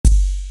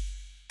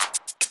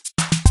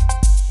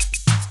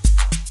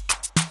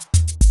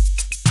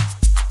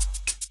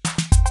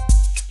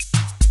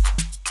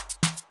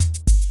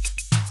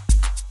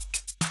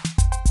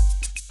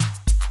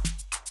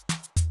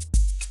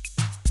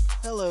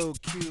Hello,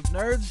 Cube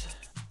Nerds.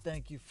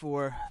 Thank you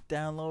for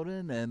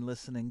downloading and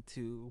listening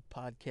to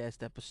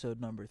podcast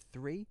episode number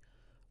 3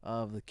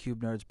 of the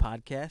Cube Nerds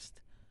podcast.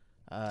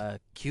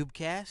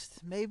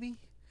 Cubecast, maybe?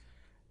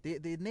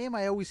 The name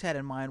I always had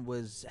in mind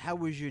was How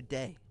Was Your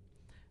Day?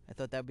 I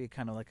thought that would be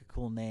kind of like a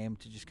cool name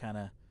to just kind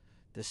of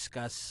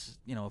discuss,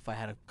 if I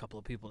had a couple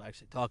of people to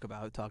actually talk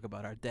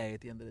about our day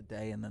at the end of the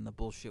day and then the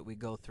bullshit we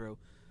go through.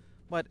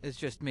 But it's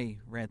just me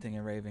ranting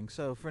and raving.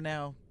 So for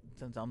now,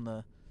 since I'm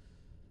the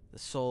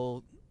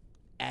sole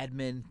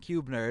admin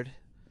Cube Nerd,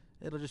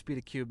 it'll just be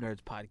the Cube Nerds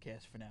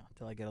podcast for now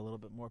until I get a little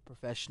bit more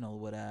professional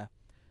with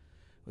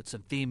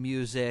some theme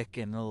music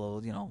and a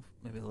little,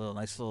 maybe a little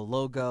nice little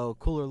logo,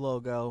 cooler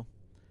logo.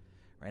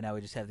 Right now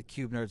we just have the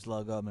Cube Nerds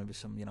logo, maybe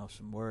some,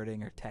 some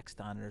wording or text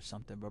on it or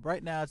something. But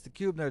right now it's the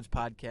Cube Nerds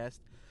podcast,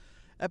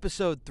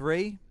 episode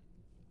 3.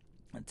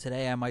 And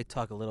today I might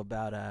talk a little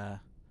about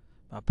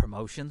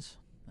promotions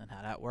and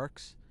how that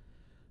works.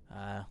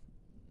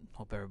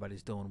 Hope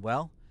everybody's doing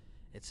well.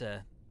 It's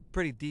a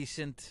pretty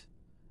decent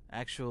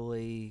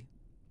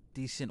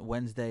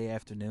Wednesday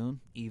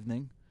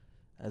evening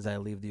as I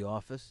leave the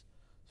office.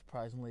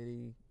 Surprisingly,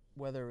 the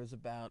weather is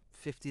about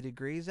 50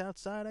 degrees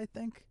outside, I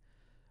think.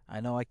 I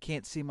know I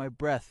can't see my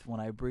breath when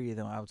I breathe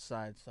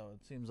outside, so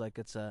it seems like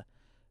it's an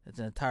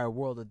entire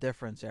world of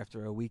difference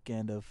after a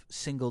weekend of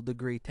single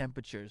degree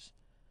temperatures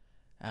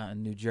out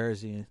in New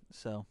Jersey.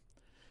 So,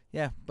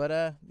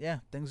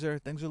 things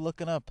are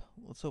looking up.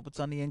 Let's hope it's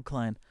on the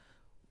incline.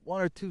 1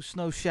 or 2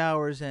 snow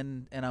showers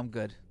and I'm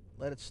good.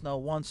 Let it snow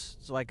once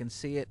so I can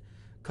see it,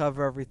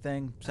 cover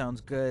everything.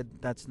 Sounds good.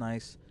 That's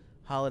nice.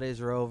 Holidays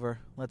are over.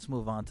 Let's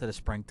move on to the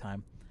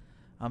springtime.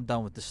 I'm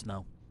done with the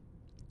snow.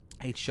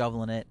 Hate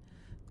shoveling it.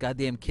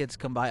 Goddamn kids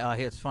come by. Oh,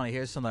 it's funny.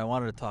 Here's something I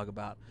wanted to talk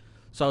about.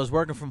 So I was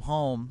working from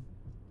home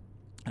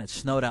and it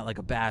snowed out like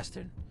a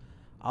bastard.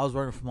 I was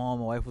working from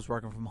home. My wife was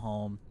working from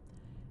home.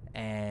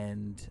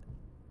 And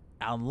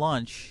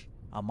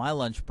on my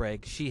lunch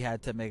break, she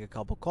had to make a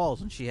couple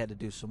calls and she had to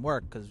do some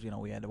work because,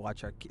 we had to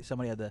watch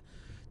somebody had to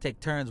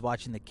take turns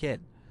watching the kid.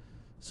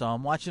 So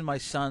I'm watching my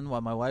son while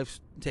my wife's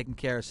taking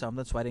care of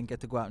something, so I didn't get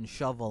to go out and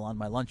shovel on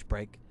my lunch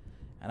break.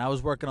 And I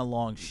was working a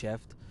long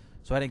shift,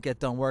 so I didn't get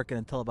done working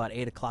until about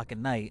 8 o'clock at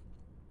night.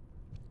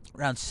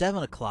 Around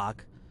 7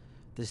 o'clock,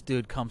 this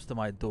dude comes to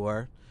my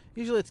door.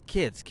 Usually it's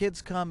kids.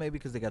 Kids come maybe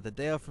because they got the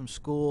day off from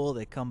school.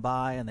 They come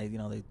by and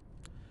they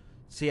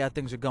see how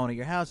things are going at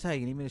your house. Hey,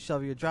 you need me to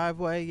shovel your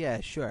driveway? Yeah,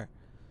 sure.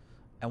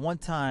 And one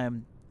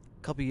time,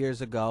 a couple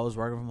years ago, I was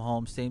working from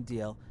home, same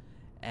deal.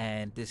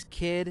 And this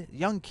kid,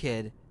 young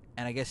kid,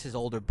 and I guess his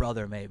older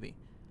brother maybe.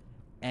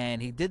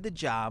 And he did the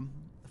job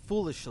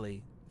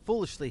foolishly.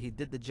 Foolishly, he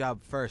did the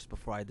job first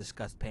before I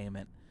discussed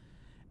payment.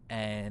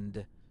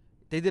 And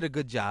they did a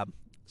good job,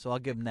 so I'll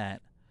give him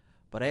that.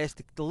 But I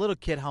asked the little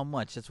kid how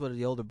much. That's what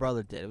the older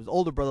brother did. It was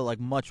older brother,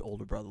 like much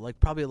older brother. Like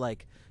probably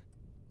like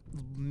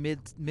mid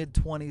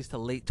 20s to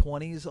late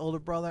 20s older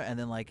brother, and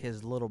then like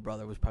his little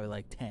brother was probably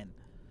like 10.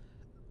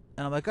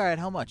 And I'm like, all right,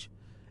 how much?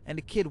 And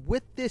the kid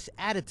with this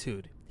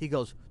attitude, he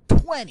goes,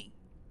 20. I'm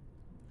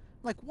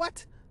like,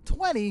 what?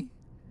 20?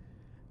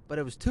 But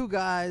it was 2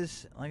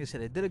 guys. Like I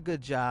said, they did a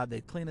good job.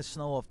 They cleaned the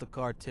snow off the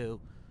car too.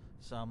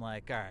 So I'm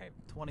like, all right,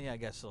 20 I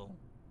guess will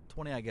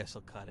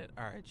cut it.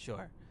 All right,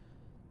 sure.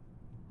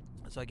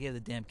 So I gave the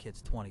damn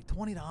kids $20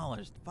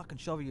 to fucking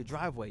shovel your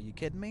driveway. You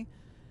kidding me?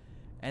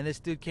 And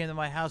this dude came to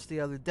my house the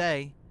other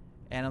day,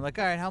 and I'm like,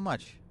 all right, how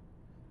much?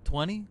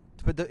 20?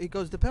 But he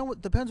goes,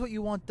 depends what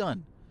you want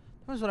done.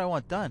 Depends what I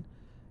want done.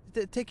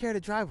 Take care of the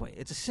driveway.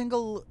 It's a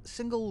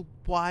single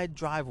wide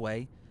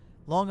driveway,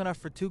 long enough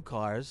for 2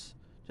 cars.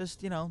 Just,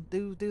 do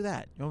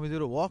that. You want me to do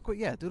the walkway?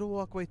 Yeah, do the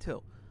walkway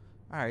too.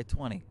 All right,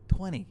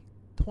 $20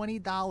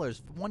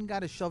 for one guy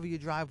to shovel your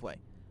driveway.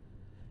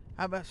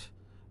 How about,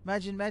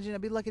 imagine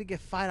I'd be lucky to get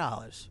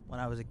 $5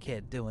 when I was a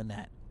kid doing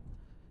that.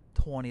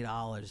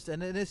 $20,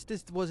 and this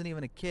wasn't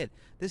even a kid.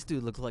 This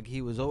dude looked like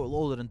he was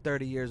older than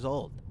 30 years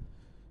old.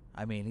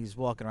 I mean, he's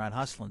walking around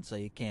hustling, so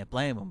you can't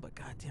blame him. But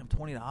goddamn,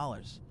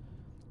 $20.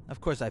 Of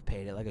course, I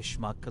paid it like a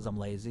schmuck because I'm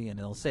lazy, and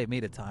it'll save me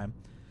the time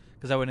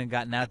because I wouldn't have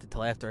gotten out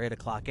until after 8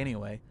 o'clock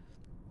anyway.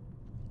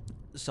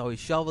 So he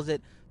shovels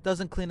it,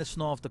 doesn't clean the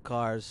snow off the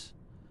cars,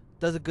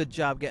 does a good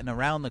job getting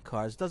around the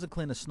cars, doesn't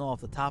clean the snow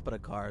off the top of the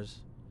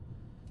cars.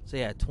 So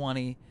yeah,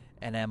 20,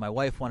 and then my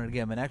wife wanted to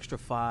give him an extra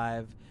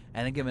 5.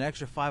 And then give him an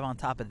extra 5 on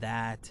top of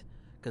that,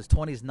 because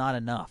 20 is not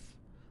enough.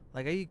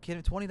 Like, are you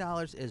kidding?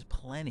 $20 is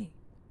plenty.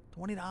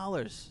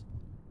 $20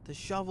 to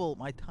shovel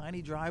my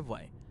tiny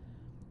driveway.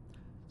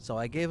 So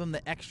I gave him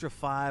the extra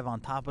 5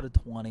 on top of the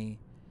 20,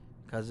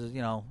 because it's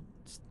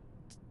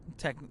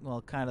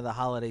kind of the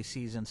holiday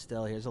season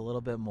still. Here's a little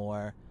bit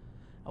more.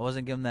 I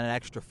wasn't giving that an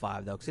extra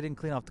 5 though, because he didn't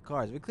clean off the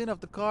cars. If he cleaned off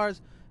the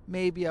cars,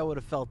 maybe I would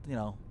have felt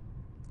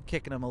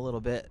kicking him a little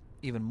bit,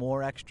 even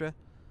more extra.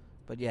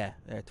 But yeah,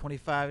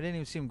 25. He didn't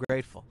even seem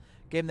grateful.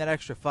 Gave him that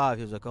extra 5.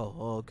 He was like, "Oh,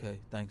 okay,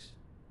 thanks."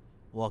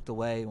 Walked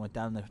away. Went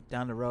down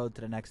the road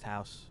to the next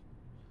house.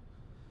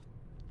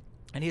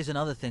 And here's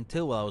another thing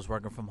too. While I was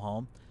working from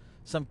home,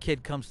 some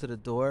kid comes to the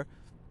door.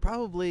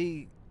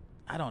 Probably,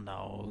 I don't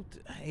know.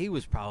 He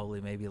was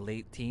probably maybe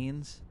late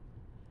teens,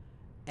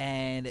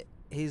 and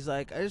he's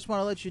like, I just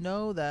want to let you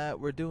know that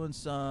we're doing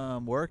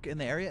some work in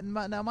the area. And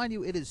now, mind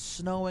you, it is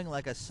snowing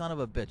like a son of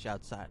a bitch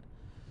outside.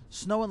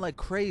 Snowing like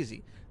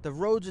crazy. The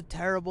roads are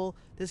terrible.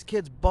 This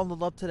kid's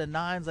bundled up to the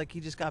nines like he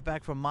just got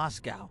back from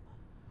Moscow.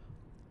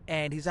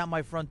 And he's at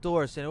my front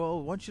door saying, "Oh,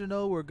 I want you to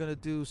know we're going to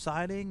do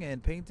siding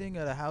and painting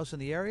at a house in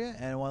the area.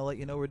 And I want to let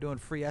you know we're doing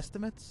free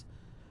estimates."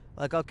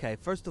 Like, okay,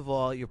 first of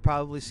all, you're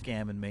probably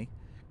scamming me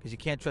because you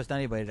can't trust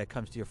anybody that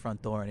comes to your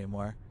front door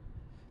anymore.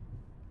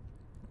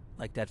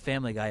 Like that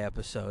Family Guy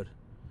episode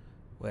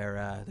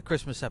where the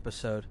Christmas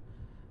episode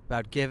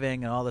about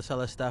giving and all this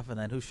other stuff, and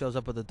then who shows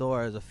up at the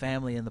door is a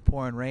family in the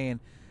pouring rain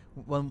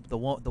when the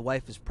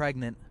wife is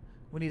pregnant.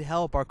 We need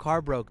help. Our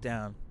car broke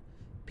down.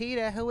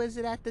 Peter, who is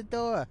it at the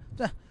door?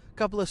 A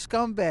couple of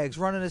scumbags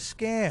running a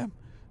scam,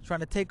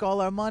 trying to take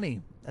all our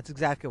money. That's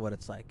exactly what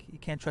it's like. You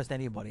can't trust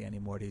anybody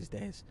anymore these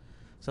days.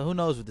 So who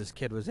knows what this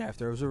kid was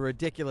after. It was a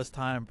ridiculous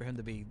time for him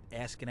to be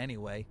asking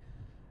anyway.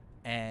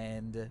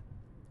 And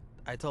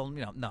I told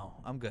him, no,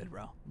 I'm good,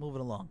 bro.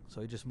 Moving along.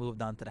 So he just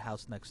moved on to the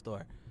house next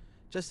door.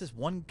 Just this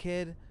one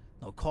kid,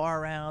 no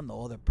car around,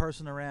 no other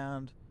person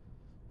around.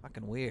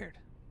 Fucking weird.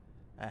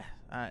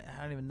 I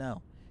don't even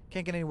know.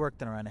 Can't get any work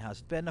done around the house.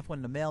 It's bad enough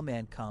when the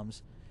mailman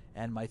comes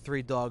and my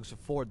 3 dogs or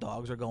 4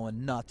 dogs are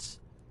going nuts.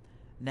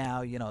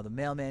 Now, the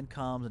mailman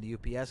comes and the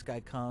UPS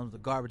guy comes, the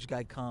garbage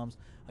guy comes.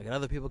 I got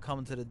other people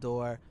coming to the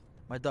door.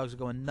 My dogs are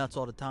going nuts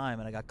all the time,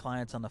 and I got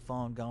clients on the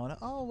phone going,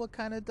 "Oh, what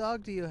kind of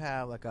dog do you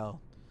have?" Like, "Oh,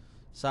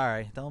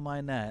 sorry, don't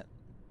mind that."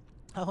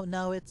 "Oh,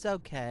 no, it's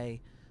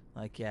okay."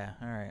 Like, yeah,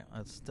 all right.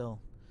 That's still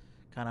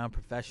kind of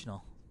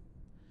unprofessional.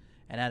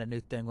 And I had a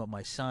new thing with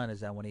my son is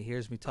that when he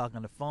hears me talking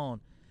on the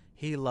phone,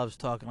 he loves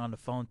talking on the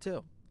phone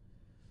too.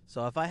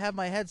 So if I have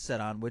my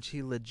headset on, which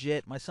he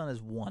legit, my son is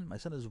 1. My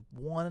son is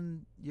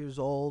 1 years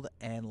old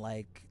and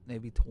like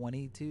maybe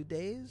 22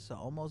 days, so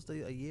almost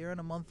a year and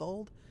a month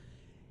old.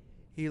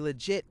 He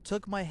legit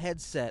took my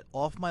headset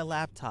off my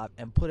laptop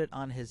and put it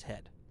on his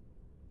head.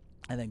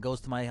 And then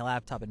goes to my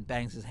laptop and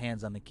bangs his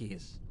hands on the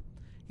keys.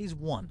 He's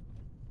 1.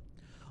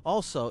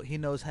 Also, he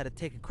knows how to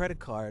take a credit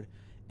card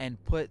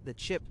and put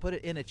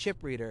it in a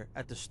chip reader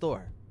at the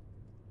store.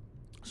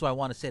 So I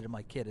want to say to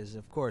my kid is,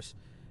 of course,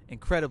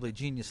 incredibly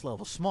genius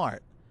level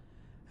smart.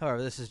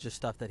 However, this is just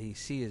stuff that he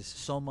sees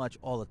so much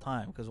all the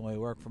time because when we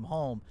work from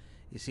home,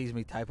 he sees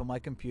me type on my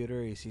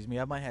computer, he sees me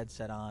have my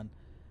headset on,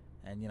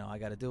 and I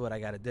got to do what I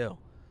got to do.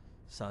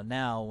 So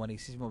now when he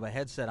sees me with my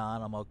headset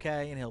on, I'm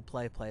okay, and he'll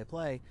play.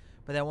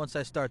 But then once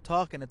I start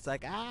talking, it's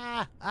like,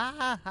 hi.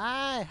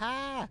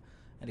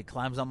 And he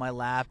climbs on my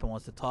lap and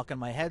wants to talk in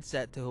my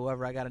headset to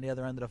whoever I got on the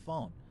other end of the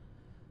phone.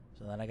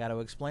 So then I got to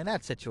explain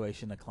that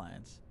situation to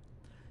clients.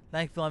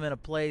 Thankfully, I'm in a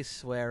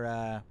place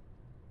where,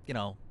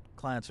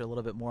 clients are a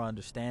little bit more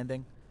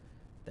understanding.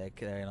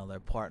 Their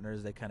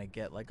partners, they kind of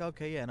get like,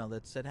 okay, yeah, no,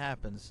 it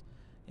happens.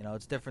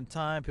 It's different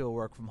time. People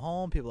work from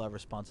home. People have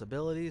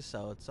responsibilities,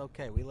 so it's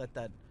okay. We let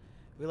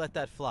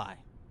that fly.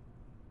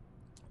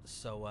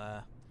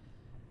 So,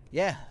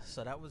 yeah.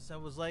 So that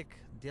was like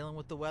dealing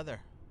with the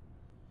weather.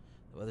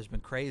 The weather's been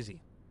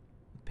crazy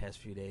the past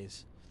few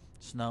days.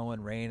 Snow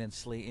and rain and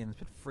sleet, and it's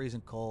been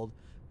freezing cold.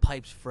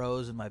 Pipes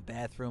froze in my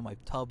bathroom. My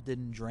tub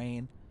didn't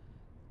drain.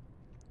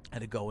 I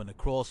had to go in the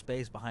crawl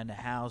space behind the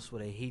house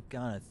with a heat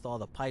gun and thaw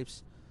the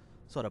pipes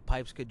so the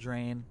pipes could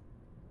drain.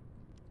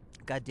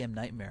 Goddamn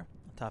nightmare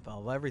on top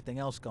of everything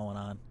else going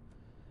on.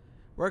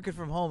 Working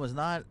from home is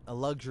not a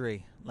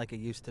luxury like it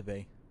used to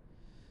be.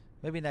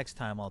 Maybe next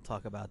time I'll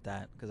talk about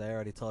that because I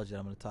already told you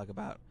I'm going to talk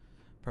about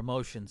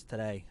promotions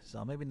today.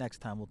 So maybe next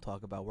time we'll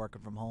talk about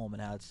working from home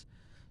and how it's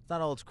not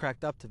all it's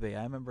cracked up to be.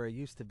 I remember it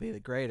used to be the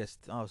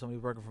greatest. Oh,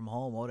 somebody's working from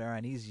home. Oh, they're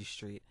on Easy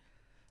Street.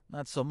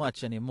 Not so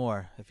much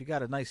anymore. If you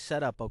got a nice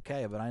setup,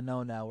 okay. But I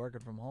know now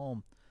working from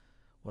home,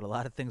 with a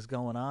lot of things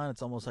going on,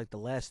 it's almost like the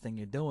last thing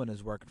you're doing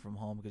is working from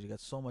home because you got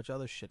so much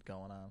other shit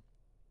going on.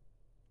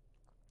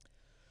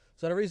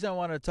 So the reason I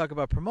wanted to talk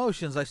about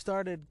promotions, I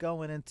started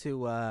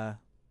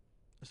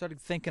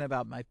thinking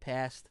about my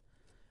past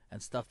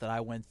and stuff that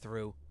I went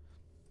through.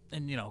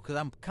 And, because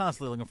I'm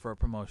constantly looking for a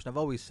promotion. I've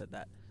always said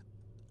that.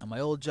 On my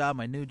old job,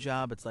 my new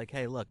job, it's like,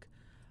 hey, look,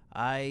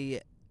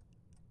 I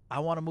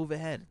want to move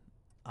ahead.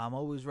 I'm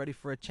always ready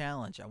for a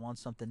challenge. I want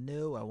something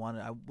new.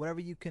 Whatever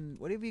you can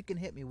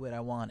hit me with, I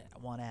want it. I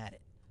want at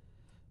it.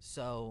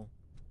 So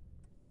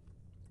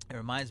it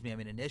reminds me,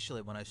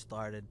 initially when I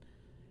started,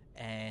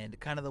 and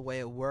kind of the way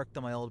it worked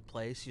on my old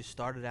place, you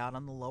started out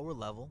on the lower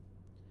level,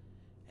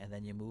 and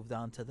then you moved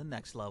on to the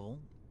next level.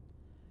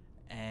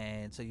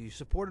 And so you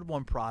supported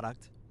one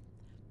product,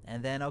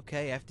 and then,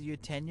 okay, after your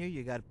tenure,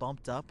 you got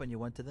bumped up and you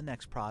went to the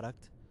next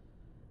product,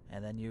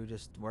 and then you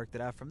just worked it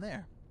out from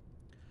there.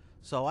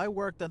 So I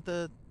worked at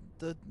the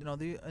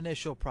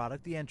initial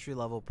product, the entry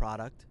level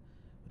product,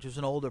 which was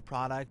an older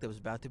product that was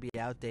about to be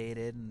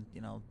outdated and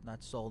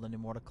not sold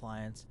anymore to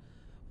clients.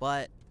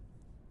 But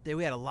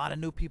we had a lot of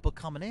new people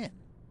coming in,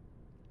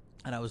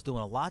 and I was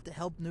doing a lot to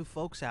help new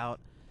folks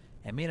out.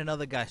 And me and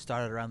another guy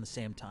started around the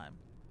same time.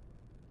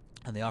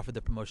 and they offered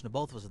the promotion to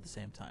both of us at the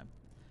same time.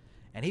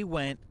 And he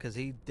went because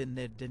he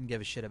didn't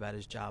give a shit about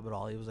his job at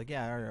all. He was like,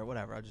 yeah, all right,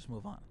 whatever, I'll just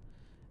move on.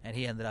 And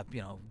he ended up,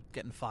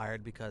 getting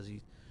fired because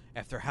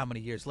after how many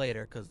years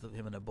later, because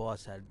him and the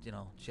boss had,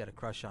 she had a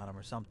crush on him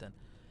or something.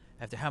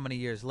 After how many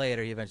years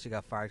later, he eventually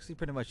got fired because he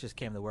pretty much just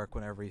came to work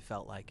whenever he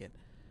felt like it.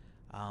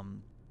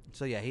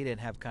 So yeah, he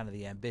didn't have kind of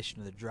the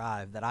ambition or the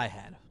drive that I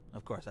had.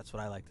 Of course, that's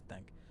what I like to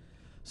think.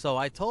 So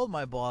I told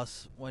my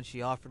boss when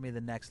she offered me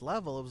the next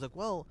level, it was like,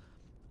 well,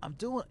 I'm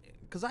doing,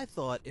 because I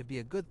thought it'd be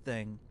a good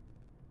thing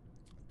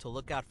to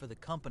look out for the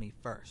company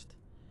first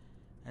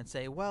and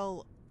say,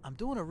 well, I'm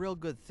doing a real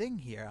good thing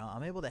here.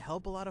 I'm able to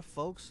help a lot of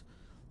folks,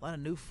 a lot of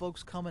new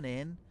folks coming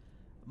in.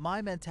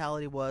 My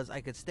mentality was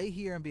I could stay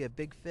here and be a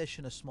big fish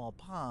in a small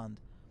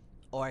pond,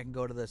 or I can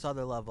go to this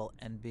other level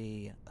and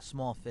be a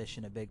small fish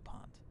in a big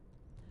pond.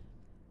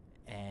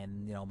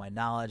 And, my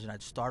knowledge, and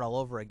I'd start all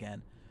over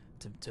again.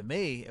 To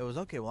me, it was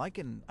okay. Well, I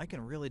can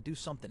really do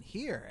something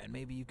here, and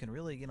maybe you can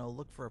really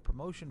look for a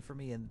promotion for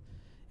me in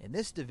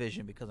this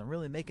division because I'm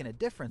really making a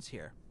difference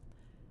here.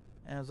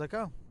 And I was like,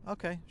 oh,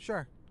 okay,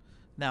 sure.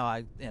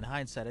 Now, in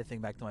hindsight, I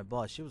think back to my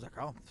boss. She was like,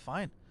 oh,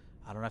 fine.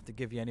 I don't have to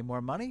give you any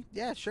more money.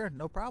 Yeah, sure,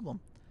 no problem.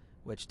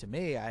 Which to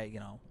me, I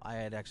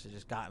had actually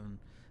just gotten.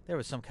 There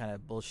was some kind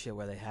of bullshit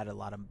where they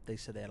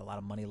said they had a lot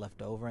of money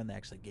left over, and they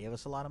actually gave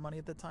us a lot of money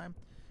at the time,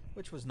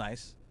 which was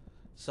nice.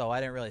 So I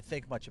didn't really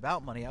think much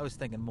about money. I was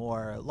thinking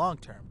more long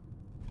term.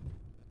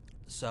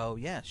 So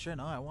yeah, sure,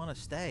 no, I want to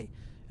stay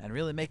and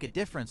really make a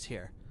difference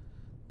here.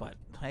 But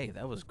hey,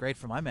 that was great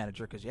for my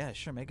manager because yeah,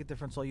 sure, make a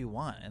difference all you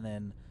want, and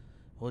then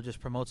we'll just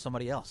promote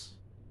somebody else.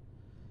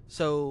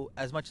 So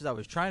as much as I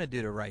was trying to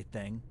do the right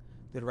thing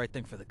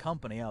for the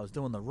company, I was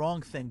doing the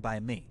wrong thing by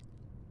me.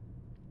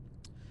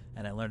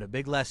 And I learned a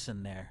big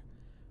lesson there,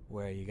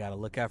 where you got to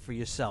look out for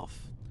yourself.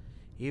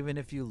 Even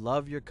if you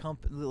love your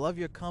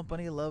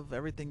company, love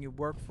everything you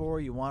work for,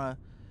 you want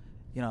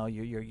to,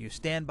 you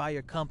stand by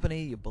your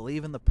company, you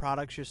believe in the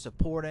products you're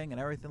supporting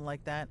and everything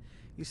like that,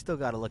 you still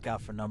got to look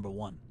out for number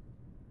one.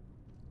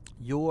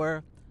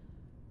 Your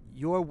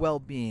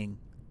well-being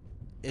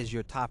is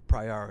your top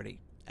priority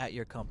at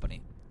your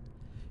company.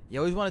 You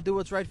always want to do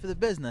what's right for the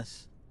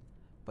business,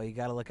 but you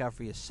got to look out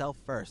for yourself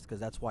first because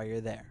that's why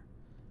you're there.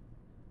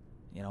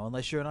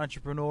 Unless you're an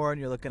entrepreneur and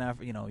you're looking out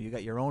for, you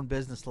got your own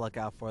business to look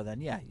out for,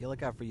 then yeah, you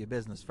look out for your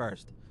business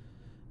first.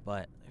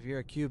 But if you're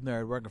a cube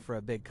nerd working for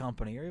a big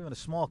company or even a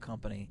small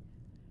company,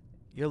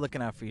 you're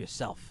looking out for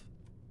yourself.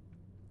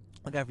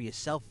 Look out for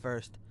yourself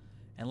first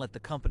and let the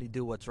company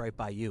do what's right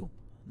by you,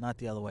 not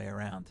the other way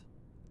around.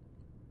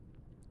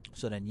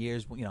 So then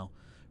years,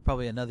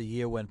 probably another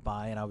year went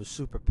by and I was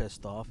super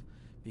pissed off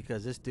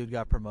because this dude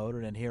got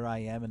promoted and here I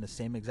am in the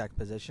same exact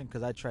position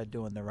because I tried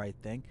doing the right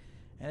thing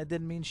and it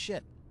didn't mean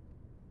shit.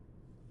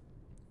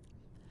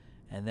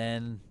 And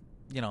then,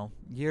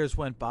 years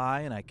went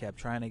by and I kept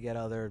trying to get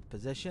other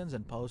positions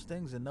and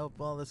postings and nope,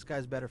 well, this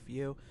guy's better for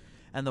you.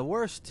 And the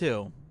worst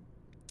too,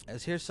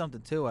 is here's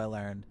something too I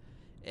learned,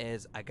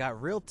 is I got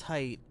real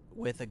tight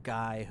with a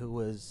guy he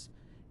was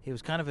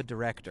kind of a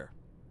director.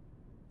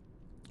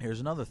 Here's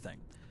another thing.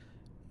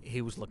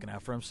 He was looking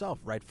out for himself,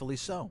 rightfully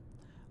so.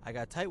 I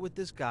got tight with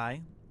this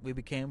guy. We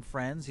became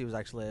friends. He was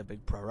actually a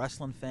big pro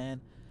wrestling fan,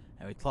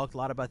 and we talked a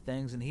lot about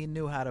things, and he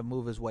knew how to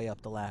move his way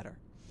up the ladder.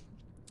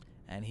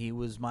 And he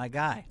was my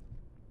guy.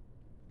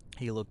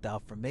 He looked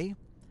out for me.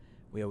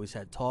 We always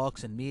had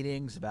talks and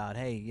meetings about,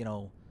 hey,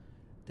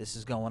 this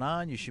is going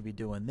on. You should be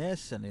doing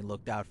this. And he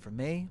looked out for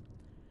me.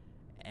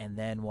 And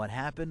then what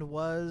happened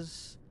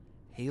was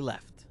he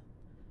left.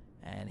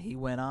 And he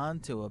went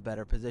on to a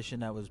better position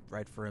that was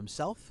right for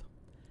himself.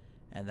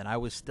 And then I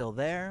was still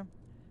there.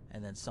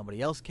 And then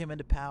somebody else came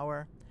into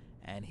power.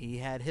 And he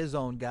had his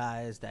own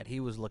guys that he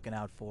was looking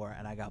out for.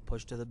 And I got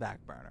pushed to the back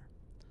burner.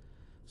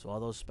 So all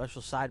those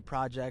special side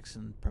projects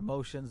and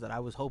promotions that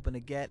I was hoping to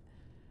get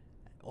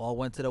all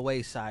went to the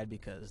wayside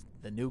because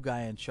the new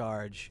guy in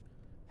charge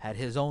had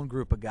his own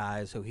group of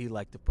guys who he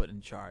liked to put in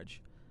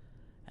charge.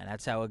 And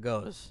that's how it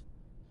goes.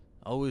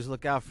 Always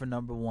look out for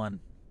number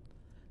one.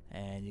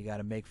 And you got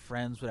to make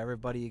friends with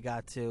everybody you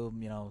got to.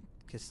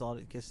 Kiss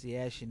the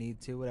ass you need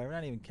to, whatever.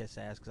 Not even kiss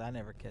ass because I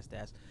never kissed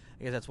ass.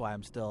 I guess that's why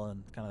I'm still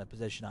in kind of the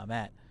position I'm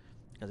at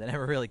because I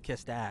never really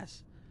kissed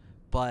ass.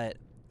 But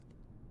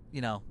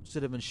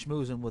should have been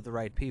schmoozing with the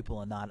right people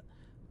and not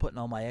putting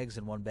all my eggs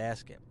in one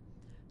basket.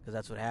 Because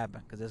that's what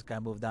happened. Because this guy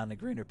moved on to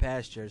greener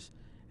pastures,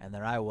 and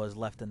there I was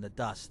left in the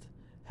dust,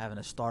 having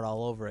to start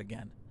all over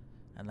again.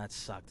 And that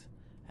sucked.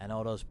 And I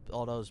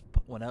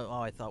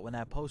thought when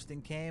that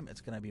posting came,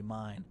 it's going to be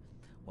mine.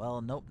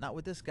 Well, nope, not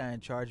with this guy in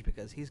charge,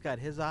 because he's got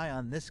his eye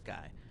on this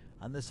guy,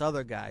 on this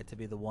other guy to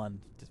be the one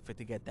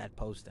to get that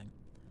posting.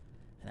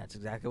 And that's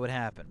exactly what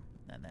happened.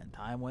 And then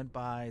time went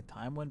by,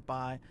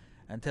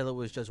 until it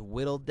was just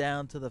whittled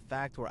down to the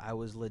fact where I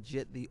was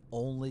legit the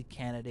only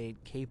candidate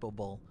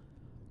capable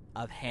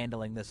of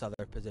handling this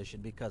other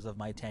position because of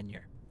my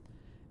tenure.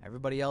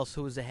 Everybody else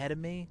who was ahead of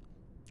me,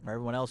 or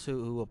everyone else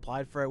who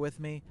applied for it with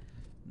me,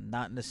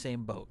 not in the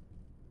same boat.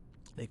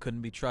 They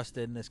couldn't be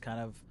trusted in this kind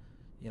of,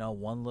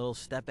 one little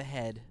step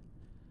ahead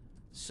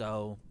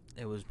So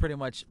it was pretty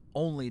much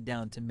only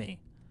down to me.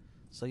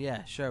 So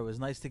yeah, sure, it was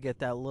nice to get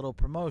that little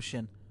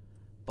promotion,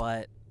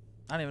 but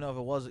I don't even know if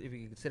it was, if you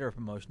could consider a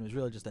promotion. It was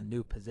really just a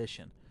new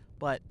position,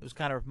 but it was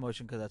kind of a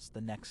promotion because that's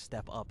the next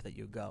step up that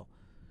you go.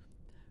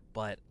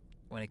 But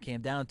when it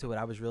came down to it,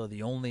 I was really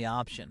the only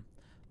option,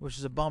 which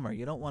is a bummer.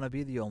 You don't want to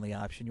be the only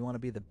option. You want to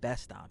be the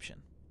best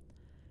option.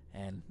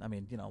 And I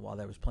mean, while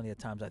there was plenty of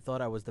times I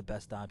thought I was the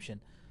best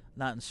option,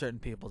 not in certain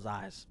people's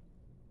eyes,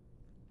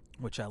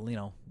 which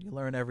you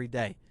learn every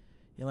day.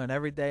 You learn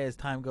every day as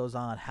time goes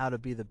on how to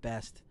be the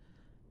best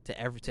to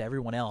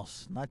everyone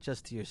else, not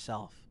just to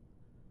yourself.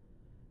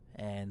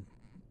 And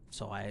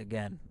so I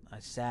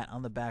sat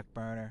on the back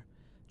burner,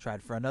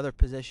 tried for another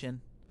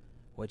position,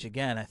 which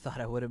again I thought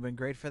I would have been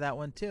great for that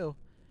one too.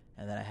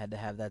 And then I had to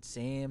have that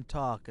same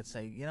talk and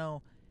say,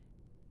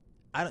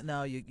 I don't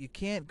know, you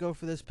can't go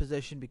for this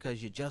position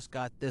because you just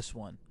got this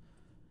one.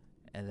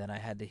 And then I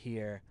had to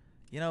hear,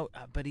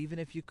 but even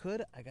if you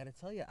could, I got to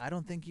tell you, I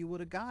don't think you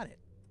would have got it.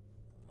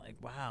 Like,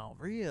 wow,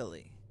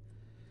 really?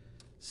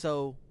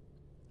 So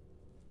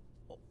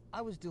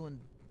I was doing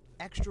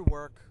extra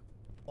work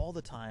all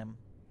the time,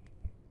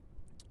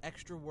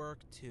 extra work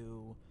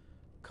to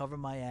cover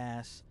my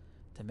ass,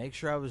 to make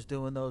sure I was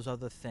doing those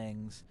other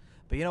things.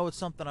 But it's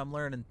something I'm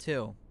learning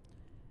too.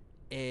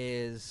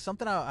 Is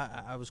something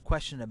I was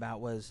questioning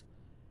about was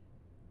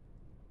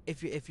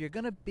if you're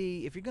gonna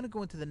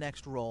go into the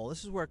next role.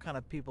 This is where kind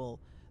of people,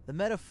 the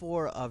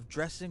metaphor of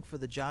dressing for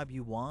the job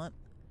you want.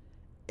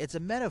 It's a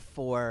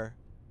metaphor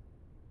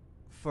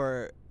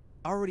for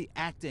already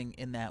acting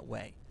in that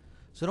way.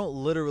 So don't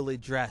literally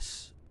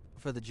dress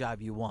for the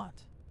job you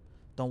want.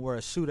 Don't wear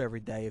a suit every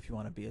day if you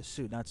want to be a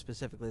suit. Not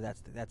specifically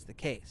that's the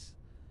case.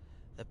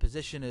 The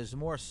position is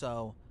more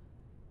so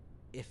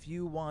if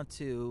you want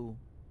to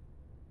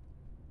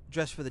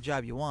dress for the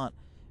job you want,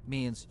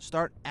 means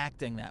start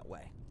acting that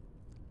way.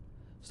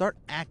 Start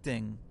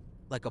acting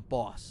like a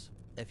boss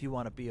if you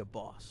want to be a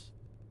boss.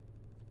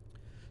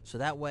 So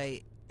that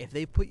way, if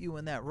they put you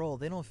in that role,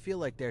 they don't feel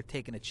like they're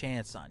taking a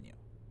chance on you.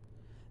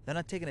 They're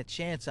not taking a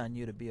chance on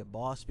you to be a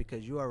boss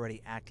because you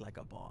already act like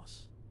a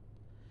boss.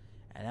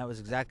 And that was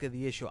exactly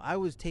the issue. I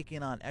was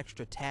taking on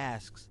extra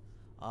tasks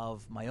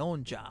of my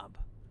own job,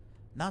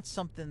 not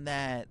something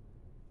that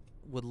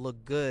would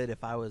look good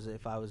if I was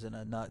in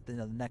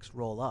the next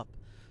role up,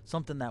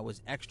 something that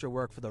was extra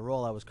work for the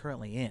role I was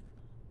currently in.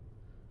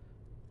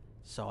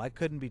 So I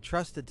couldn't be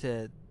trusted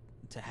to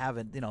have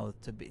it,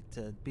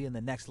 to be in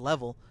the next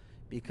level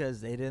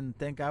because they didn't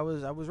think I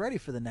was ready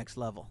for the next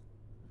level.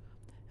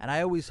 And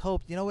I always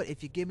hoped,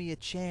 if you give me a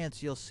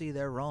chance, you'll see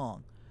they're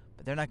wrong.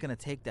 But they're not going to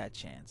take that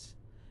chance.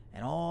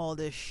 And all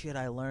this shit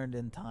I learned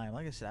in time.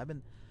 Like I said,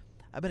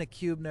 I've been a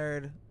cube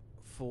nerd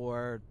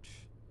for,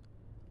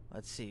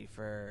 let's see,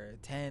 for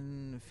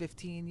 10,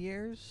 15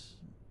 years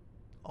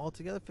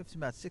altogether. 15,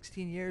 about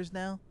 16 years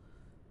now.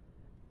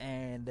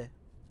 And it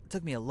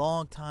took me a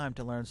long time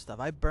to learn stuff.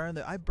 I burned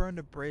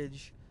a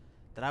bridge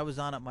that I was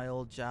on at my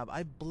old job.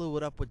 I blew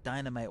it up with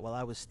dynamite while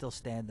I was still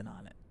standing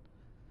on it.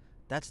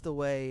 That's the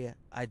way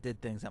I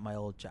did things at my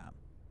old job.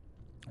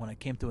 When I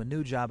came to a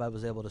new job, I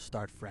was able to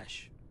start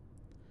fresh.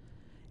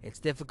 It's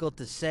difficult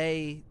to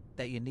say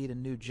that you need a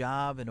new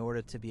job in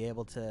order to be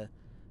able to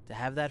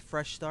have that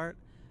fresh start.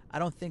 I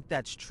don't think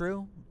that's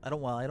true. I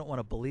don't want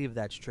to believe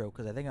that's true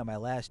because I think on my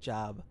last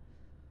job,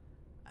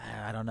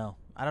 I don't know.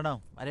 I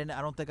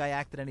don't think I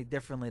acted any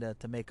differently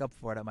to make up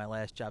for it at my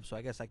last job. So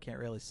I guess I can't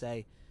really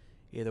say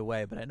either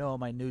way. But I know on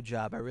my new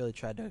job, I really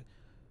tried to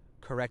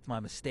correct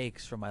my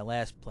mistakes from my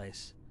last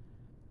place,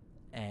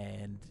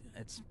 and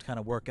it's kind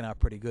of working out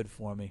pretty good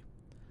for me.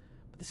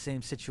 But the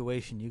same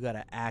situation, you got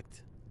to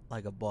act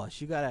like a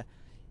boss. You got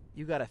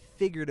to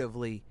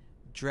figuratively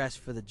dress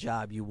for the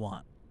job you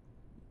want.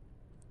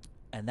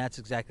 And that's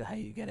exactly how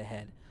you get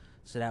ahead.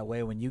 So that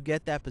way when you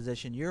get that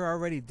position, you're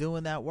already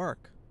doing that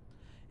work.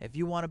 If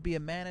you want to be a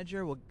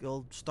manager,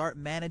 we'll start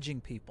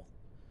managing people.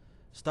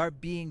 Start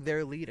being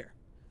their leader.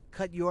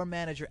 Cut your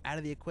manager out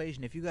of the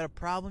equation. If you got a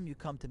problem, you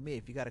come to me.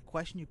 If you got a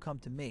question, you come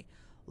to me.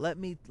 Let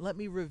me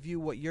review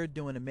what you're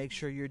doing and make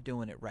sure you're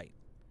doing it right.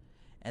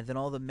 And then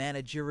all the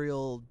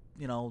managerial,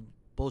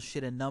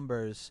 bullshit and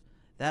numbers,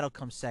 that'll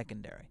come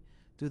secondary.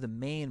 Do the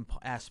main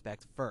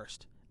aspect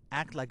first.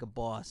 Act like a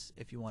boss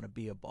if you want to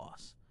be a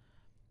boss.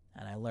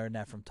 And I learned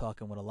that from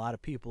talking with a lot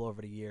of people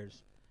over the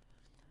years.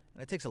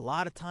 And it takes a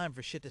lot of time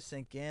for shit to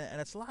sink in. And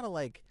it's a lot of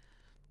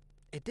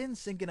it didn't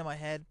sink into my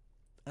head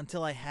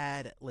until I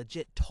had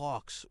legit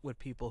talks with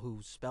people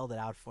who spelled it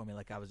out for me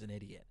like I was an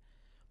idiot.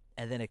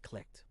 And then it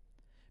clicked.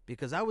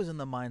 Because I was in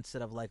the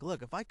mindset of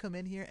look, if I come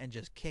in here and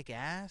just kick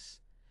ass,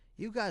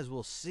 you guys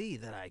will see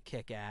that I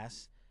kick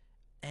ass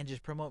and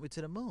just promote me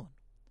to the moon.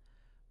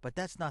 But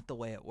that's not the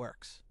way it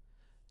works.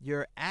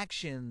 Your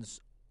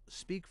actions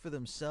speak for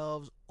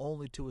themselves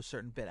only to a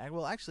certain bit.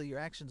 Well, actually, your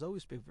actions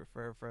always speak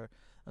for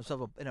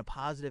themselves in a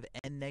positive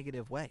and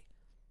negative way.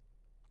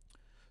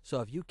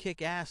 So if you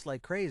kick ass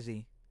like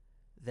crazy,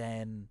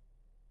 then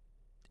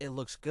it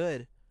looks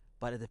good,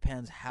 but it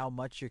depends how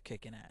much you're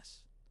kicking ass.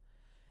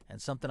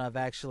 And something I've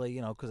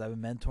actually, because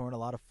I've been mentoring a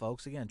lot of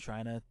folks, again,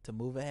 trying to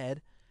move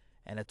ahead.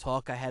 And a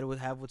talk I had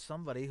have with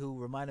somebody who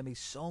reminded me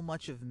so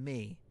much of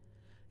me.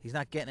 He's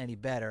not getting any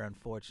better,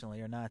 unfortunately,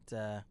 or not.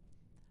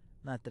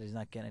 Not that he's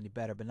not getting any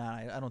better, but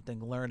not. I don't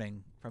think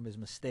learning from his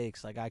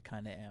mistakes like I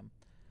kind of am.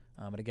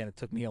 And again, it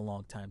took me a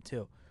long time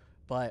too,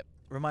 but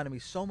reminded me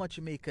so much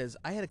of me because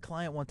I had a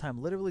client one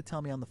time literally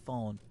tell me on the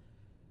phone,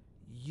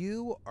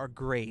 "You are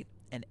great,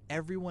 and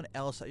everyone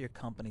else at your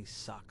company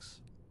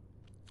sucks."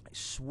 I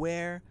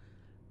swear,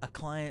 a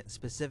client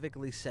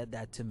specifically said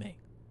that to me,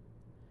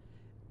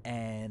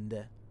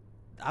 and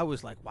I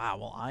was like, "Wow,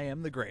 well, I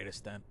am the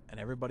greatest then, and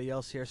everybody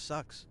else here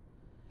sucks."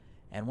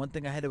 And one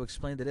thing I had to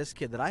explain to this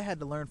kid that I had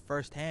to learn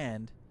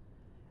firsthand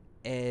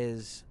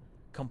is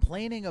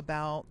complaining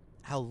about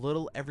how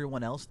little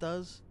everyone else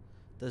does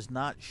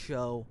not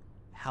show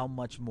how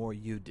much more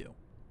you do.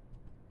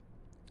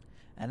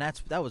 And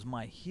that was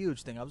my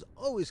huge thing. I was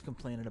always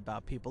complaining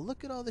about people.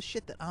 Look at all the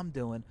shit that I'm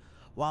doing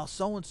while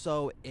so and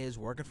so is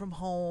working from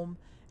home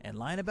and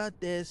lying about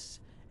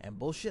this and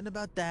bullshitting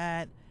about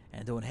that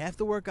and doing half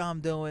the work I'm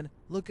doing.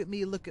 Look at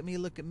me, look at me,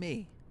 look at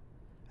me.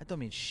 That don't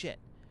mean shit.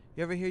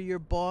 You ever hear your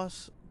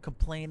boss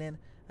complaining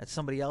that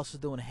somebody else is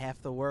doing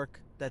half the work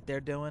that they're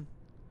doing?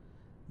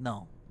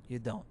 No, you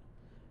don't.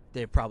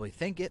 They probably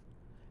think it,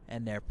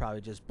 and they're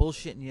probably just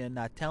bullshitting you and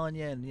not telling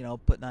you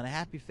and, putting on a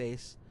happy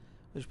face,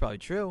 which is probably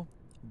true.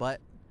 But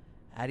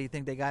how do you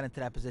think they got into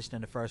that position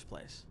in the first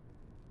place?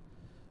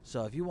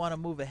 So if you want to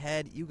move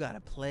ahead, you got to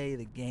play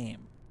the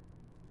game.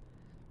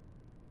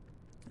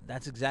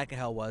 That's exactly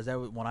how it was.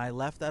 When I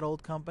left that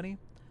old company,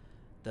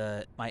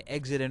 my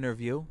exit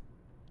interview,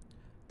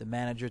 the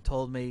manager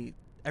told me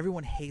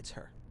everyone hates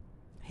her.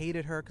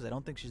 Hated her because I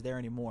don't think she's there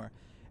anymore.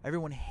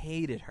 Everyone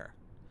hated her.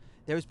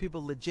 There was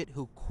people legit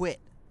who quit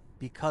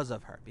because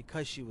of her,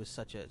 because she was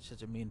such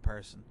a mean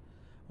person.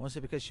 I won't say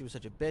because she was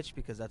such a bitch,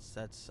 because that's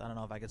I don't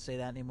know if I could say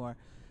that anymore,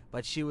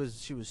 but she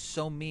was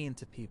so mean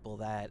to people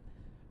that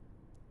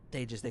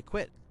they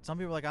quit. Some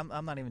people are like,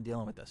 I'm not even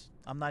dealing with this.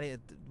 I'm not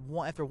even,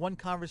 after one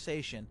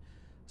conversation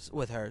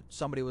with her,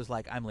 somebody was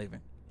like, I'm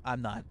leaving.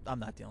 I'm not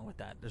dealing with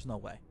that. There's no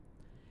way.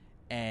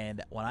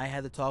 And when I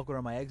had to talk with her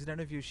in my exit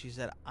interview, she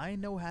said, I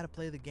know how to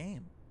play the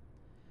game.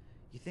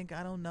 You think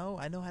I don't know?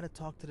 I know how to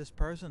talk to this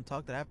person,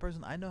 talk to that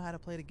person. I know how to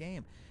play the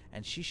game.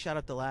 And she shot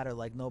up the ladder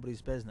like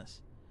nobody's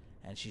business.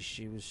 And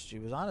she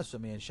was honest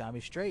with me and shot me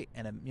straight.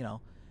 And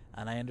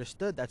and I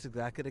understood that's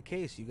exactly the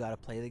case. You got to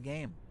play the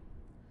game.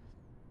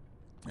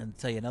 And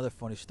to tell you another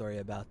funny story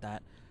about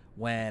that,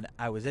 when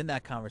I was in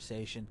that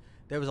conversation,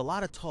 there was a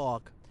lot of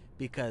talk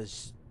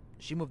because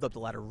she moved up the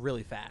ladder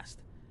really fast,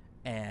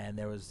 and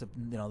there was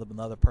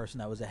another person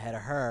that was ahead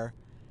of her,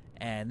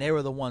 and they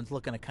were the ones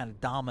looking to kind of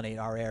dominate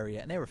our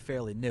area, and they were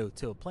fairly new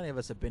too. Plenty of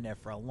us have been there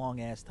for a long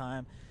ass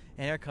time,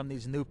 and here come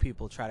these new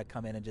people try to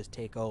come in and just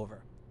take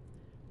over.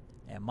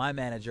 And my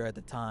manager at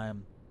the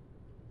time,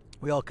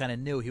 we all kind of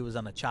knew he was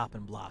on the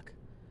chopping block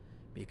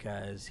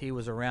because he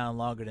was around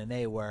longer than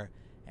they were,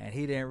 and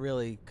he didn't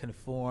really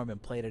conform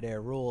and play to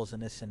their rules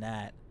and this and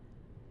that.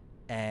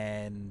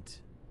 And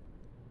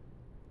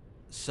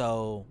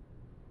so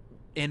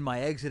in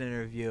my exit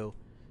interview,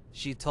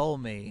 she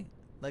told me,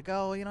 like,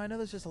 oh, I know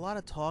there's just a lot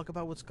of talk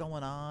about what's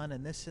going on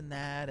and this and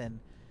that, and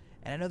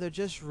I know they're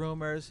just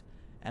rumors.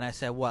 And I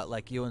said, what,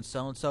 like you and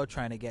so-and-so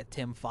trying to get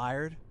Tim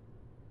fired?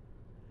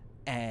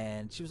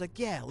 And she was like,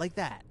 yeah, like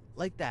that.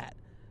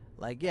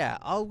 Like, yeah,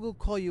 I'll go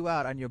call you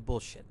out on your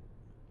bullshit.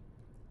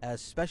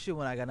 Especially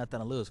when I got nothing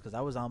to lose, because I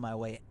was on my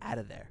way out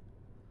of there.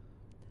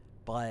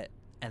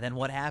 And then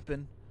what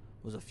happened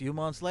was a few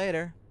months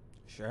later,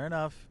 sure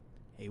enough,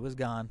 he was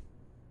gone.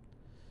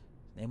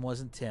 His name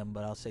wasn't Tim,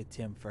 but I'll say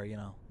Tim for,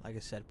 like I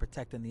said,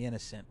 protecting the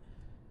innocent.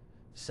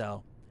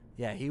 So,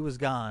 yeah, he was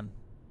gone.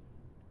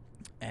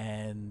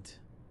 And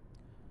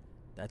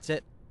that's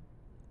it.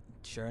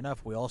 Sure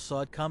enough, we all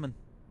saw it coming.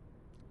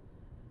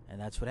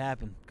 And that's what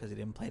happened, because he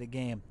didn't play the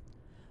game.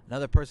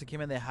 Another person came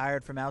in they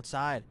hired from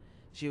outside.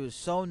 She was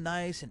so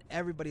nice, and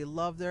everybody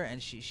loved her,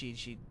 and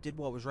she did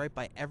what was right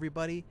by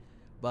everybody,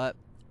 but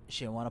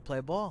she didn't want to play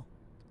ball.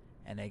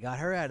 And they got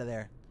her out of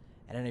there.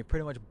 And then they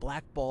pretty much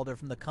blackballed her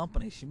from the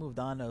company. She moved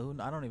on to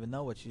I don't even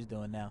know what she's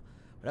doing now.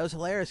 But that was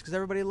hilarious because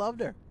everybody loved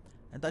her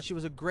and thought she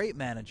was a great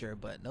manager.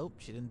 But nope,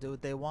 she didn't do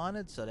what they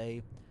wanted, so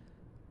they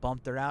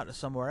bumped her out to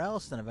somewhere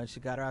else, then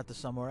eventually got her out to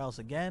somewhere else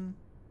again.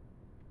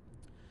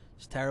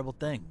 It's a terrible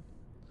thing.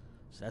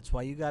 So that's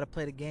why you got to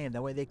play the game.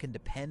 That way they can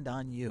depend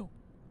on you.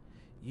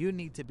 You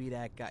need to be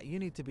that guy. You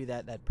need to be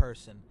that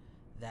person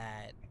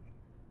that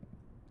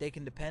they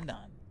can depend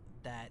on.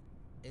 That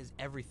is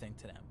everything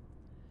to them.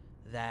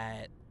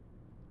 That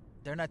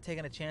they're not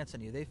taking a chance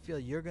on you. They feel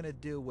you're going to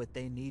do what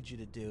they need you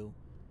to do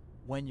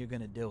when you're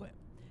going to do it.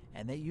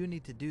 And that you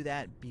need to do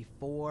that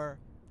before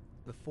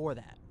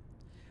that.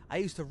 I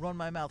used to run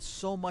my mouth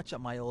so much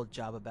at my old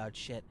job about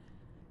shit.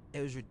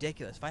 It was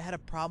ridiculous. If I had a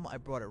problem, I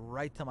brought it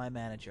right to my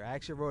manager. I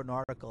actually wrote an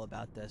article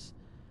about this.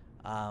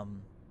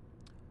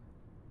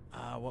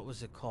 What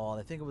was it called?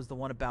 I think it was the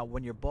one about why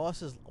your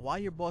boss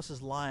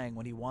is lying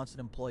when he wants an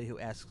employee who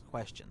asks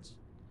questions.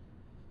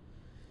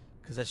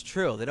 Because that's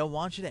true. They don't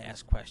want you to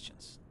ask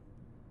questions.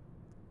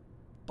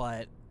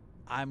 But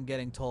I'm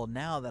getting told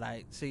now that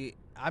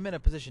I'm in a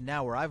position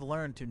now where I've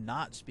learned to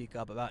not speak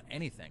up about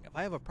anything. If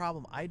I have a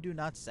problem, I do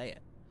not say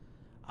it.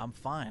 I'm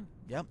fine.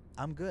 Yep,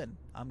 I'm good.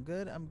 I'm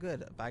good. I'm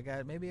good.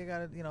 If maybe I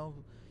got to,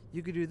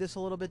 you could do this a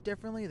little bit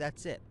differently.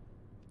 That's it.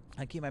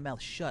 I keep my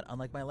mouth shut.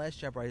 Unlike my last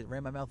job where I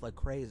ran my mouth like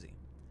crazy.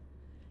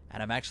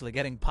 And I'm actually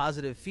getting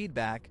positive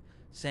feedback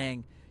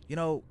saying,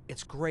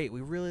 it's great.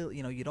 We really,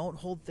 you don't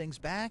hold things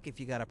back. If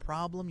you got a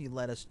problem, you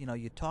let us,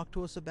 you talk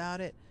to us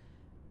about it.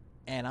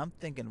 And I'm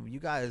thinking, you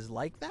guys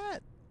like that?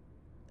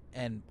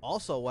 And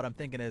also what I'm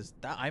thinking is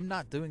that I'm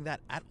not doing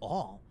that at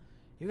all.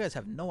 You guys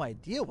have no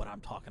idea what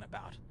I'm talking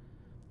about.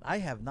 I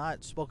have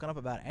not spoken up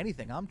about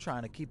anything. I'm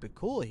trying to keep it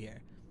cool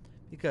here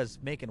because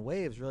making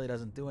waves really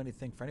doesn't do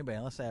anything for anybody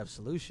unless I have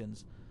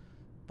solutions.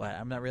 But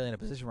I'm not really in a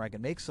position where I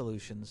can make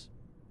solutions.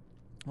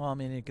 Well, I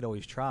mean, you could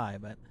always try,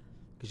 but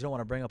because you don't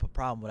want to bring up a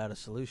problem without a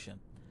solution.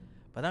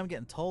 But I'm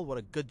getting told what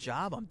a good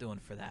job I'm doing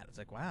for that. It's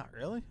like, wow,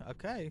 really?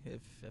 Okay,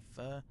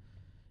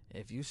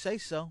 if you say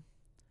so.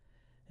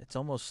 It's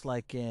almost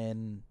like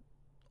in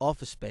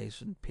Office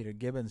Space when Peter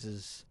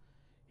Gibbons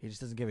he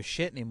just doesn't give a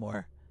shit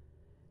anymore.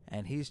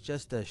 And he's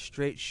just a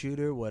straight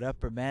shooter with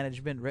upper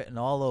management written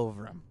all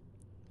over him.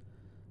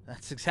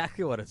 That's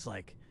exactly what it's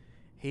like.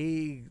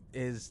 He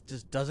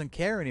just doesn't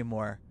care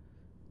anymore.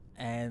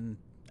 And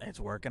it's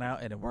working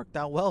out, and it worked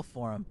out well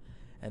for him.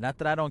 And not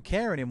that I don't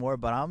care anymore,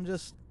 but I'm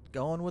just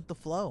going with the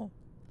flow.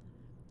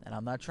 And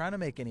I'm not trying to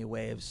make any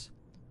waves.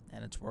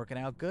 And it's working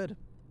out good.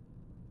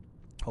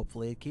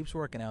 Hopefully it keeps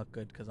working out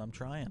good because I'm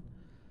trying.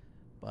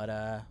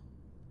 But,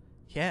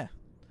 yeah.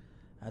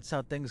 That's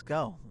how things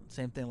go.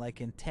 Same thing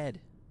like in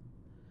Ted.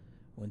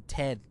 When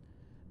Ted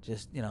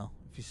just,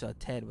 if you saw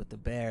Ted with the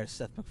bear,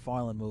 Seth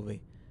MacFarlane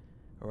movie,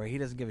 where he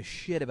doesn't give a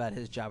shit about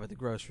his job at the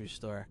grocery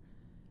store.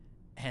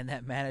 And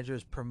that manager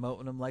is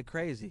promoting him like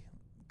crazy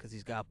because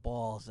he's got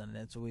balls, and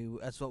that's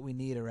what we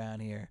need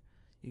around here.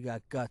 You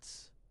got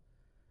guts.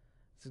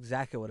 That's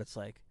exactly what it's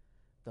like.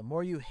 The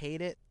more you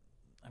hate it,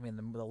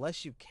 the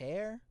less you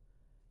care,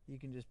 you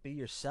can just be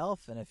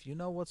yourself, and if you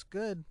know what's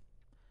good,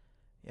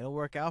 it'll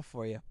work out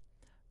for you.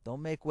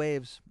 Don't make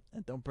waves,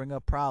 and don't bring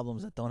up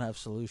problems that don't have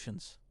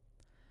solutions.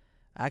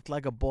 Act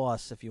like a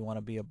boss if you want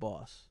to be a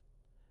boss.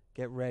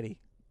 Get ready,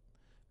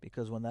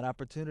 because when that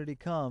opportunity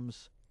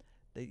comes,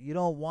 that you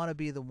don't want to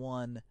be the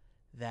one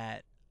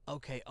that,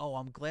 okay,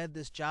 I'm glad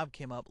this job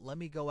came up. Let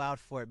me go out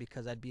for it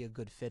because I'd be a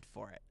good fit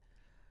for it.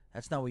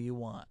 That's not what you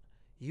want.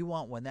 You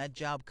want when that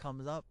job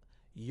comes up,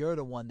 you're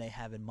the one they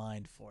have in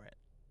mind for it.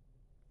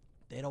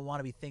 They don't want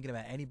to be thinking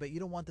about anybody. You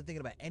don't want them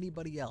thinking about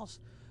anybody else.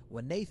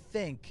 When they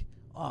think,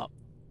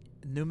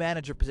 new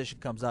manager position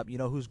comes up, you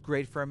know who's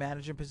great for a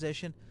manager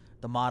position?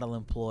 The model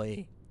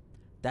employee.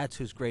 That's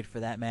who's great for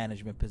that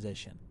management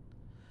position.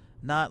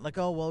 Not like,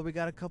 we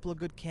got a couple of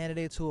good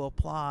candidates who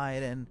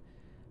applied and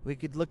we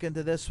could look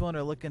into this one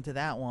or look into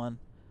that one.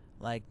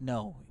 Like,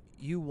 no,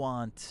 you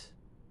want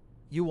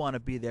to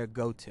be their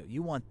go-to.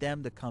 You want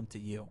them to come to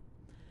you.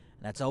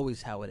 And that's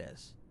always how it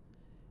is.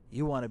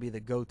 You want to be the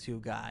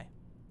go-to guy.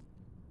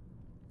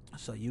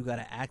 So you got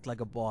to act like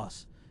a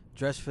boss.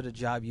 Dress for the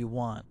job you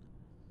want.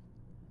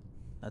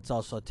 That's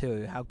also,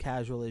 too, how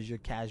casual is your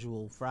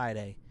casual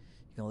Friday?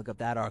 You can look up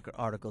that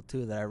article,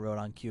 too, that I wrote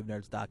on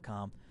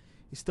CubeNerds.com.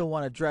 You still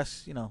want to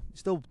dress, you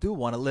still do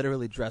want to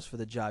literally dress for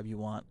the job you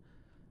want.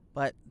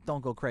 But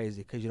don't go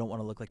crazy because you don't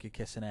want to look like you're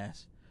kissing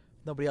ass.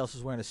 If nobody else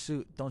is wearing a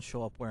suit, don't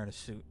show up wearing a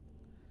suit.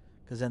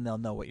 Because then they'll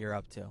know what you're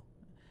up to.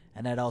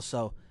 And that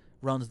also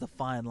runs the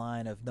fine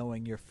line of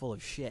knowing you're full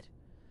of shit.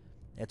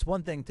 It's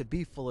one thing to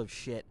be full of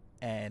shit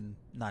and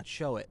not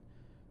show it.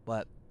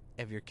 But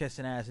if you're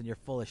kissing ass and you're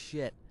full of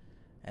shit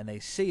and they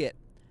see it,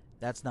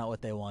 that's not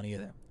what they want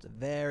either. It's a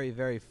very,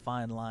 very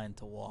fine line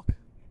to walk.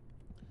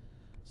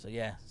 So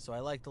yeah, I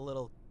like the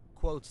little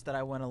quotes that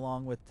I went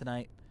along with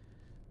tonight.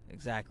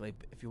 Exactly.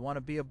 If you want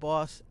to be a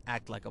boss,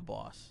 act like a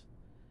boss.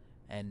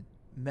 And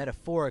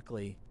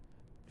metaphorically,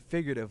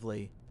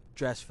 figuratively,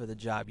 dress for the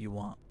job you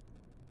want.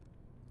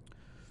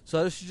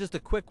 So this is just a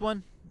quick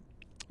one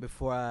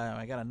before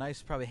I got a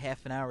nice probably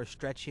half an hour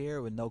stretch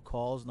here with no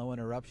calls, no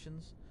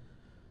interruptions.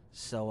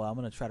 So I'm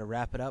going to try to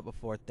wrap it up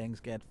before things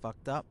get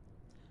fucked up.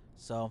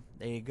 So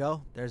there you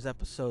go. There's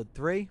episode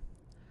 3.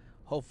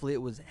 Hopefully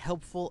it was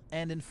helpful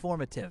and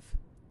informative.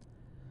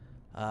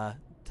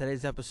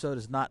 Today's episode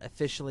is not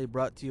officially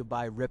brought to you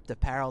by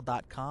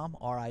riptapparel.com,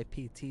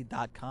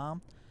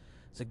 RIPT.com.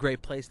 It's a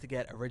great place to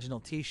get original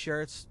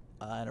t-shirts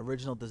and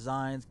original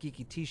designs,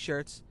 geeky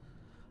t-shirts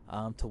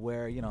to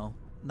wear,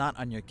 not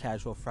on your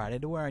casual Friday,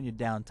 to wear on your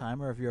downtime,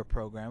 or if you're a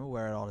programmer,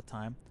 wear it all the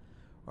time.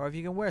 Or if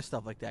you can wear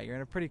stuff like that. You're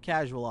in a pretty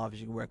casual office,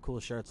 you can wear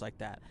cool shirts like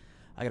that.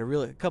 I got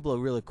a couple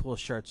of really cool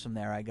shirts from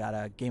there. I got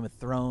a Game of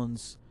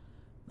Thrones,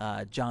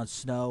 Jon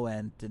Snow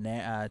and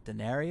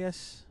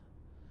Daenerys,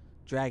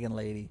 Dragon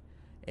Lady.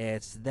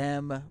 It's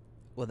them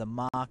with a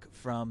mock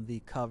from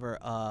the cover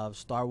of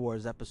Star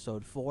Wars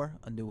Episode 4,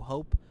 A New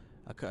Hope.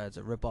 It's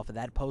a ripoff of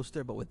that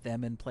poster, but with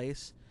them in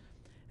place.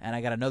 And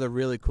I got another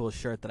really cool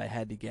shirt that I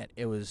had to get.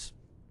 It was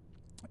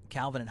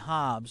Calvin and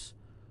Hobbes,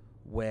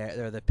 where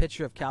they're the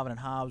picture of Calvin and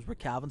Hobbes where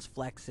Calvin's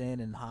flexing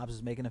and Hobbes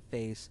is making a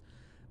face,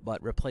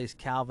 but replace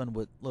Calvin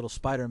with little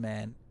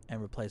Spider-Man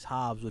and replace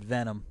Hobbes with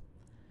Venom.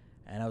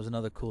 And that was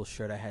another cool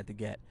shirt I had to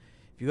get.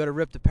 If you go to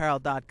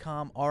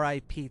riptapparel.com,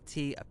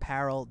 RIPT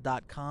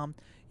apparel.com,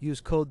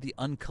 use code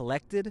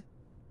TheUncollected,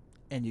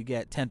 and you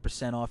get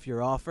 10% off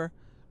your offer.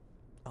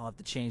 I'll have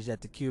to change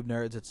that to Cube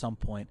Nerds at some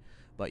point.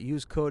 But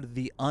use code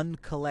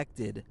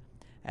TheUncollected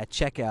at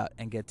checkout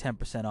and get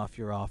 10% off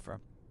your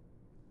offer.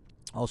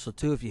 Also,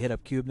 too, if you hit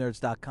up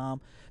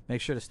CubeNerds.com,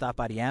 make sure to stop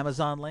by the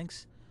Amazon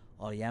links.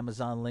 All the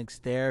Amazon links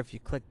there. If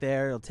you click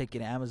there, it'll take you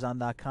to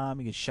Amazon.com.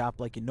 You can shop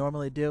like you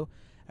normally do.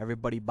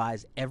 Everybody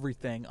buys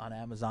everything on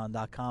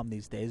Amazon.com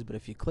these days. But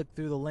if you click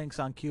through the links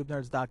on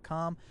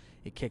CubeNerds.com,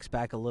 it kicks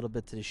back a little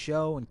bit to the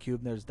show and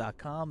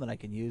CubeNerds.com that I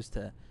can use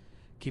to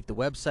keep the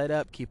website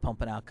up, keep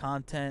pumping out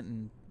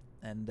content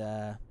and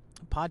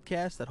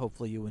podcasts that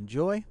hopefully you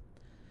enjoy.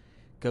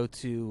 Go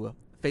to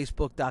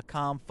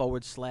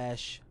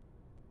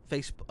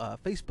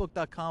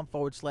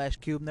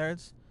Facebook.com/Cube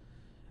Nerds.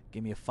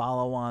 Give me a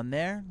follow on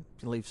there.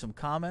 Leave some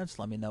comments.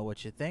 Let me know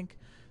what you think.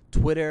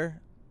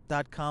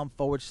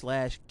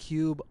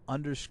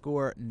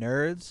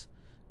 Twitter.com/Cube_Nerds,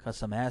 because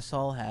some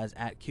asshole has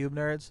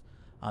 @CubeNerds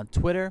on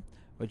Twitter,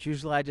 which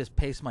usually I just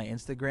paste my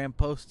Instagram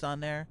posts on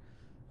there.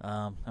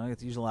 I don't get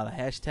to use a lot of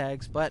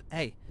hashtags, but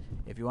hey,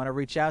 if you want to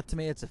reach out to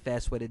me, it's a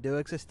fast way to do it,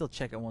 because I still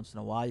check it once in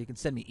a while. You can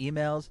send me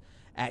emails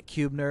at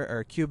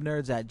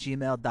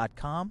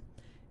cubenerds@gmail.com.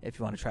 If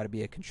you want to try to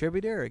be a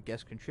contributor or a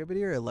guest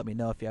contributor, or let me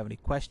know if you have any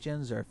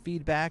questions or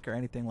feedback or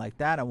anything like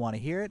that. I want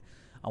to hear it.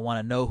 I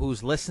want to know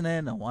who's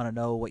listening. I want to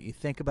know what you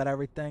think about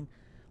everything.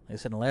 Like I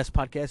said in the last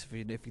podcast,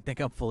 if you think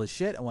I'm full of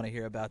shit, I want to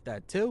hear about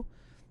that too.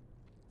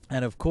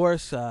 And of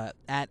course, at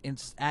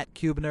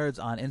Cube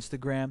Nerds on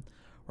Instagram,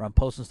 where I'm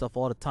posting stuff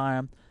all the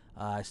time.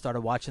 I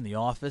started watching The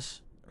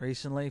Office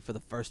recently for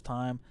the first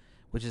time,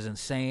 which is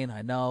insane.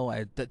 I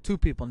know. Two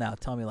people now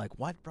tell me, like,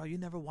 what, bro, you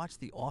never watched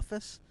The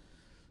Office?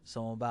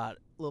 So I'm about a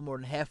little more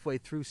than halfway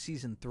through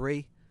season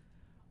 3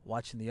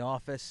 watching The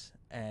Office,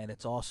 and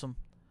it's awesome.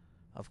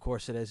 Of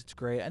course it is. It's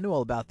great. I knew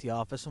all about The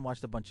Office and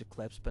watched a bunch of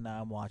clips, but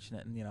now I'm watching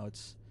it, and, you know,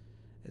 it's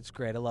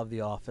great. I love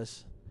The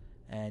Office.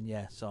 And,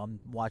 yeah, so I'm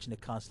watching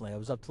it constantly. I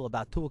was up till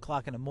about 2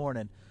 o'clock in the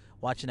morning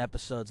watching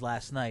episodes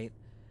last night,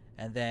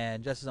 and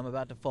then just as I'm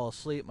about to fall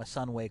asleep, my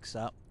son wakes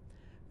up.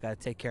 Got to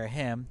take care of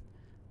him,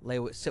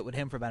 sit with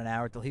him for about an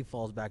hour till he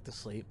falls back to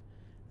sleep.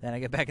 Then I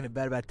get back into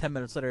bed. About 10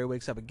 minutes later, he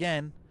wakes up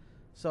again.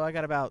 So I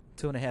got about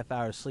 2.5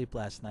 hours sleep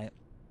last night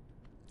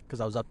because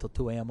I was up till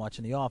 2 a.m.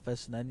 watching The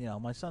Office, and then, you know,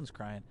 my son's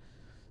crying.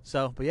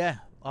 So, but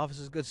yeah, Office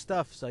is good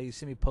stuff. So you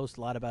see me post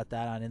a lot about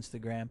that on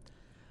Instagram.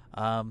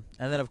 And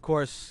then, of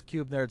course,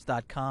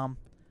 CubeNerds.com.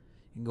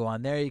 You can go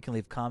on there. You can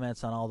leave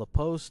comments on all the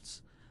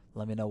posts.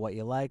 Let me know what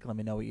you like. Let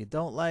me know what you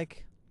don't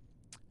like.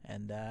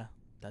 And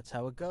that's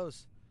how it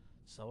goes.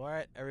 So, all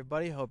right,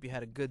 everybody. Hope you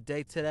had a good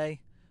day today.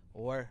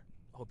 Or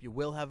hope you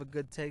will have a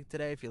good day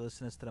today if you listen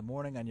to this to the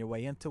morning on your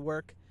way into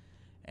work.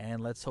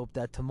 And let's hope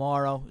that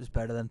tomorrow is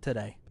better than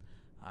today.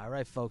 All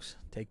right, folks.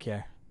 Take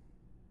care.